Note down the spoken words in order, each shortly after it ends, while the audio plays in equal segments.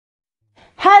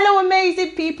Hello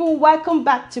amazing people, welcome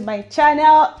back to my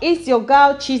channel. It's your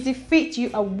girl Cheesy Fit you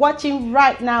are watching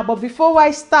right now. But before I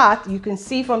start, you can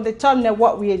see from the thumbnail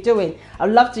what we are doing.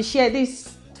 I'd love to share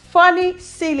this funny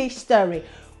silly story.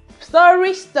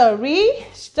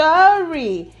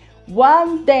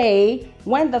 One day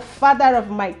when the father of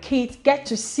my kids get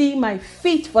to see my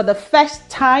feet for the first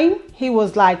time, he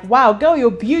was like, wow girl,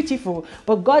 you're beautiful.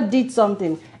 But God did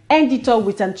something, ended it all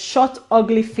with a short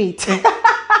ugly feet.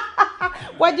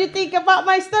 What do you think about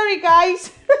my story,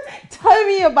 guys? Tell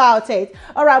me about it.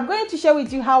 All right, I'm going to share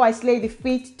with you how I slay the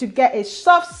feet to get a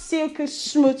soft, silky,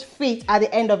 smooth feet at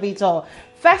the end of it all.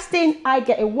 First thing, I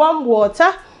get a warm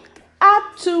water, add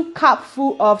 2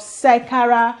 cupfuls of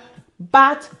Sakara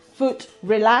bath foot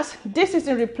relax. This is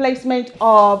a replacement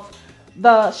of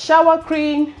the shower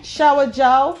cream, shower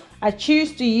gel. I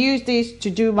choose to use this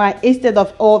to do my instead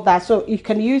of all that. So you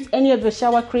can use any of the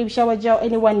shower cream, shower gel,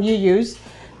 anyone you use.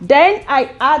 Then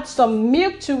I add some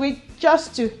milk to it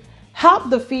just to help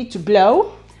the feet to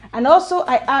glow. And also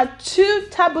I add 2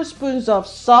 tablespoons of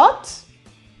salt.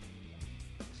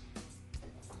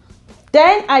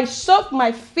 Then I soak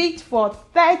my feet for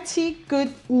 30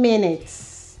 good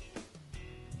minutes.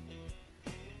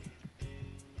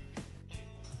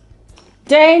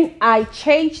 Then I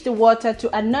change the water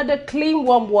to another clean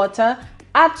warm water.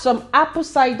 Add some apple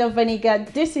cider vinegar.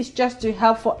 This is just to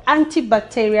help for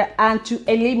antibacterial and to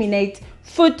eliminate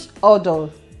foot odor.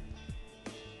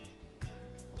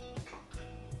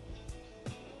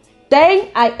 Then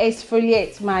I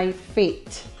exfoliate my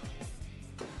feet.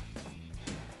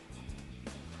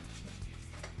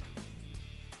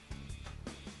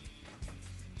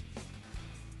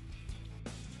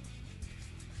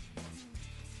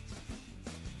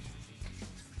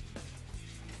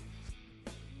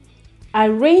 I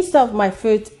rinsed off my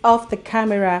foot off the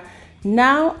camera.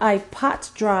 Now I pat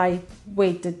dry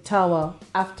with the towel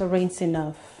after rinsing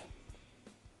off.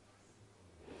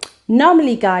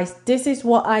 Normally guys, this is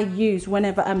what I use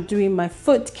whenever I'm doing my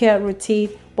foot care routine,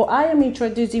 but I am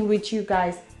introducing with you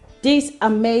guys this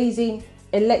amazing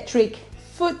electric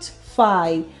foot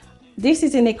file. This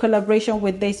is in a collaboration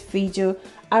with this video.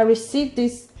 I received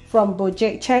this from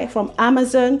Check from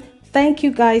Amazon. Thank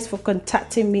you guys for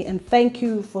contacting me, and thank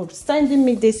you for sending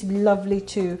me this lovely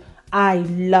tool. I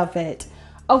love it.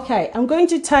 Okay, I'm going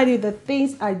to tell you the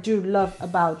things I do love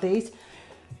about this.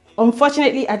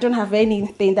 Unfortunately, I don't have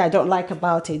anything that I don't like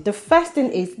about it. The first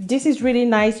thing is this is really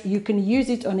nice. You can use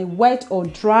it on a wet or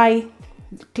dry,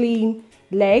 clean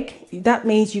leg. That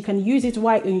means you can use it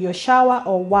while in your shower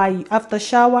or while after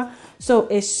shower. So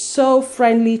it's so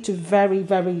friendly to very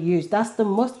use. That's the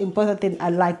most important thing I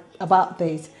like about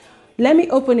this. Let me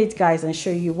open it guys and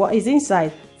show you what is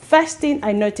inside. First thing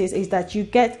I noticed is that you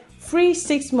get free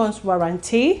 6 months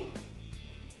warranty,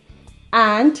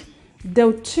 and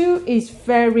the tool is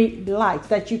very light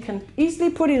that you can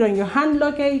easily put it on your hand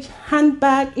luggage,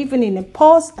 handbag, even in a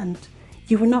purse, and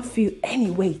you will not feel any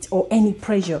weight or any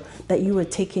pressure that you were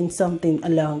taking something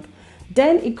along.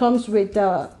 Then it comes with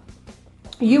the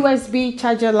USB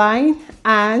charger line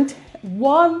and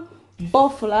 1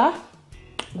 buffler.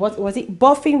 What was it?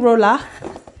 Buffing roller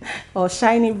or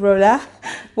shiny roller,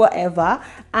 whatever,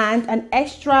 and an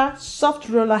extra soft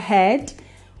roller head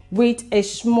with a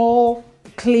small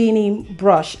cleaning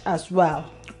brush as well.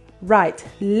 Right,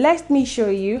 let me show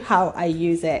you how I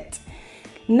use it.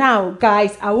 Now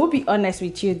guys, I will be honest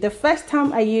with you, the first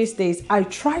time I used this, I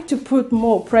tried to put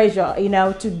more pressure, you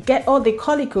know, to get all the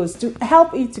follicles, to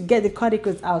help it to get the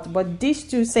follicles out, but this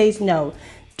tool says no.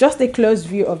 Just a close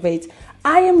view of it.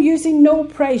 I am using no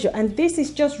pressure, and this is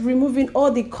just removing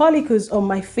all the follicles on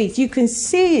my feet. You can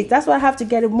see it. That's why I have to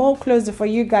get it more closer for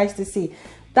you guys to see.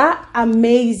 That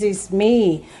amazes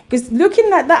me, because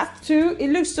looking at that too, it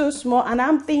looks so small, and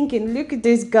I'm thinking, look at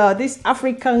this girl, this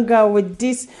African girl with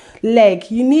this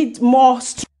leg. You need more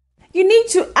strength. You need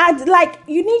to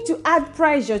add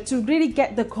pressure to really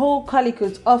get the whole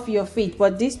follicles off your feet.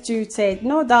 But this dude said,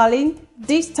 no darling,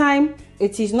 this time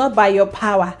it is not by your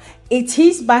power, it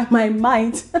is by my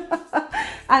mind.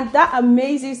 And that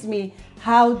amazes me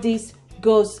how this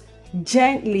goes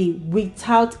gently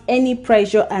without any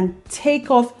pressure and take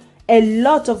off a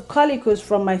lot of follicles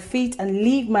from my feet and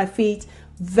leave my feet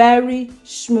very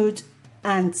smooth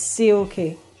and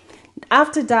silky.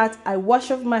 After that, I wash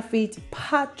off my feet,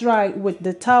 pat dry with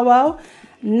the towel.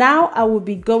 Now I will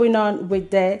be going on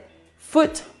with the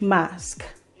foot mask.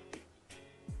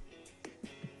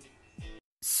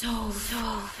 So.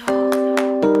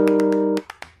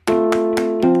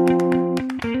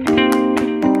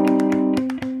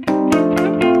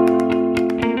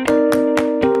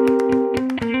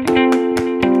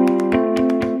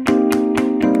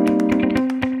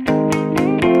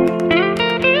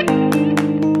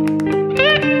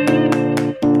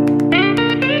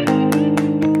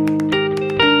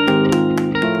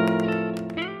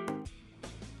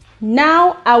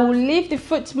 I will leave the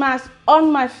foot mask on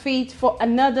my feet for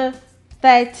another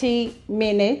 30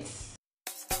 minutes.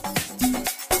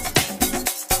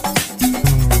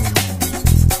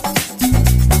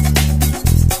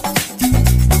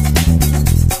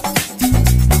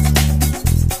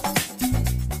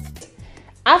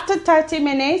 After 30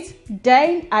 minutes,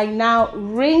 then I now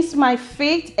rinse my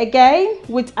feet again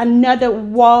with another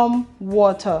warm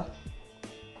water.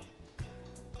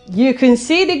 You can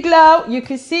see the glow, you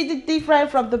can see the difference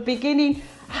from the beginning,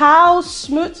 how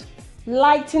smooth,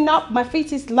 lighten up. My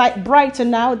feet is like brighter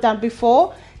now than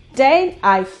before. Then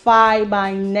I file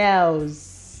my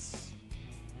nails.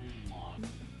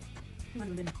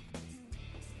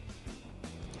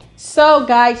 So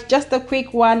guys, just a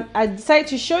quick one. I decided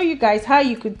to show you guys how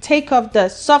you could take off the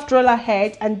soft roller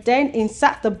head and then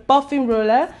insert the buffing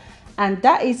roller, and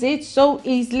that is it, so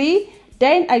easily.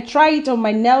 Then I try it on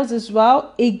my nails as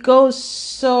well. It goes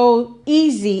so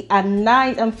easy and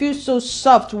nice and feels so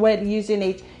soft when using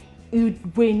it. You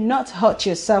will not hurt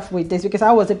yourself with this, because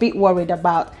I was a bit worried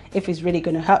about if it's really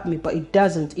going to hurt me, but it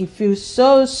doesn't. It feels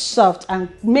so soft and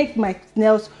make my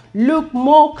nails look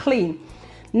more clean.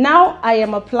 Now I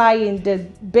am applying the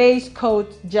base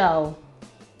coat gel.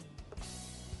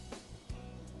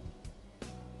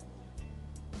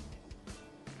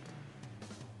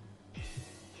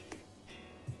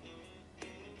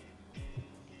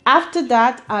 After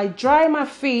that, I dry my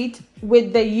feet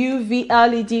with the UV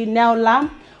LED nail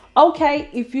lamp. Okay,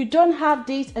 if you don't have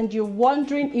this and you're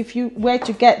wondering if you where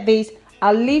to get this,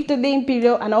 I'll leave the link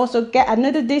below, and also get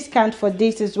another discount for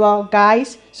this as well,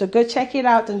 guys. So go check it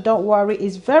out, and don't worry,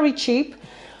 it's very cheap.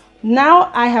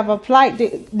 Now I have applied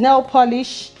the nail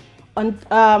polish on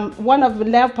one of the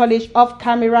nail polish off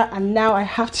camera, and now I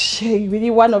have to show you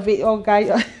really one of it,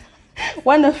 guys.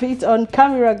 One of it on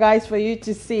camera, guys, for you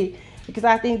to see, because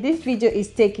I think this video is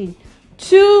taking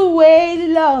way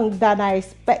long than I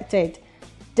expected.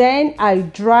 Then I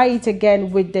dry it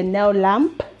again with the nail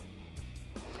lamp.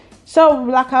 So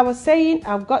like I was saying,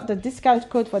 I've got the discount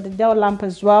code for the nail lamp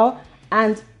as well.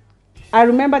 And I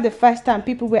remember the first time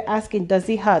people were asking, does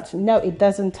it hurt? No, it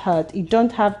doesn't hurt. You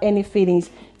don't have any feelings.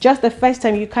 Just the first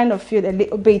time you kind of feel a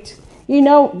little bit, you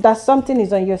know, that something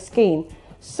is on your skin.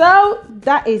 So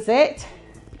that is it.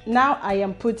 Now I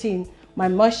am putting my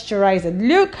moisturizer.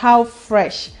 Look how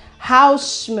fresh, how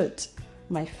smooth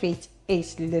my feet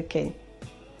is looking.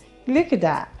 Look at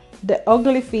that. The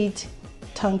ugly feet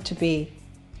turned to be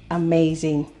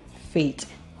amazing feet.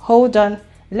 Hold on,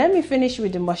 let me finish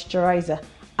with the moisturizer.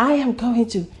 I am going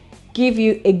to give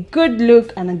you a good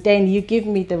look, and then you give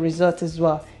me the result as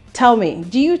well. Tell me,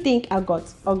 do you think I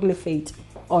got ugly feet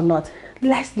or not?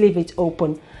 Let's leave it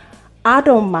open. I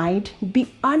don't mind.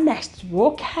 Be honest,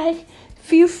 okay?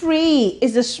 Feel free.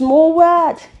 It's a small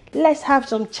word. Let's have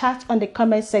some chat on the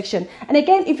comment section. And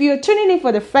again, if you're tuning in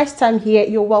for the first time here,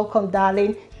 you're welcome,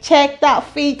 darling. Check that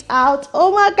feet out.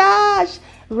 Oh my gosh.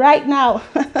 Right now,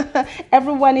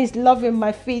 everyone is loving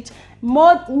my feet.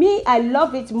 Me, I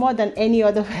love it more than any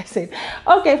other person.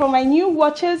 Okay, for my new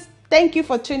watchers, thank you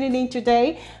for tuning in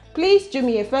today. Please do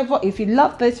me a favor. If you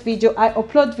love this video, I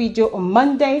upload video on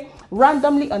Monday,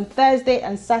 randomly on Thursday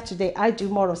and Saturday. I do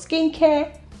more of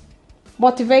skincare,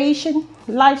 motivation,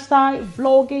 lifestyle,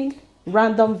 vlogging,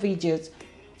 random videos.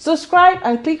 Subscribe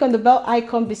and click on the bell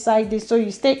icon beside this so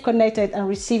you stay connected and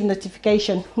receive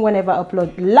notification whenever I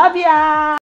upload. Love ya!